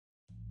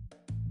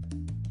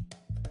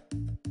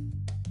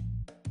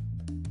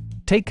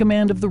Take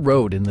command of the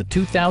road in the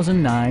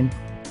 2009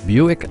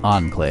 Buick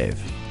Enclave.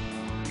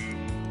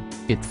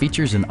 It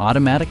features an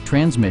automatic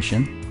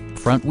transmission,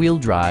 front-wheel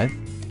drive,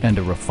 and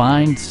a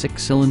refined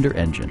 6-cylinder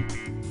engine.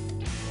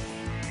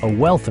 A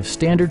wealth of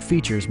standard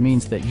features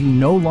means that you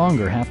no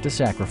longer have to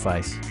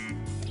sacrifice,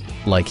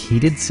 like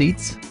heated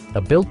seats, a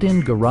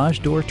built-in garage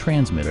door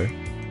transmitter,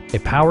 a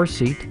power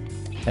seat,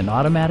 an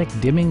automatic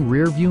dimming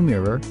rear-view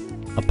mirror,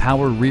 a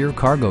power rear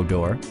cargo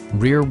door,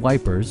 rear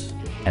wipers,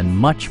 and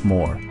much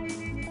more.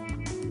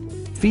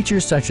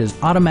 Features such as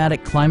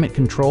automatic climate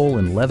control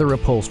and leather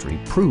upholstery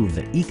prove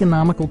that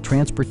economical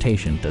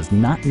transportation does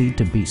not need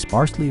to be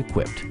sparsely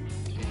equipped.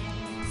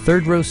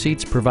 Third-row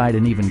seats provide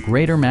an even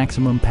greater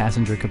maximum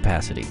passenger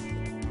capacity.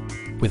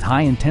 With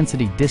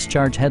high-intensity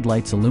discharge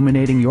headlights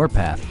illuminating your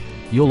path,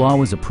 you'll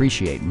always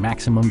appreciate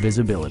maximum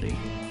visibility.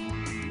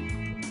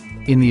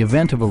 In the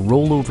event of a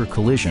rollover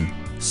collision,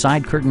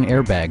 side curtain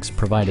airbags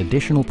provide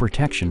additional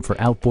protection for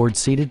outboard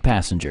seated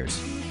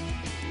passengers.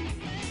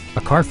 A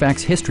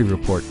Carfax history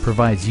report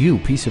provides you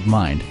peace of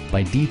mind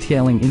by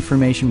detailing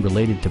information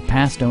related to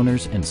past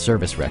owners and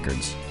service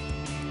records.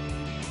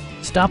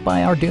 Stop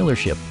by our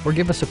dealership or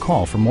give us a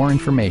call for more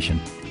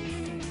information.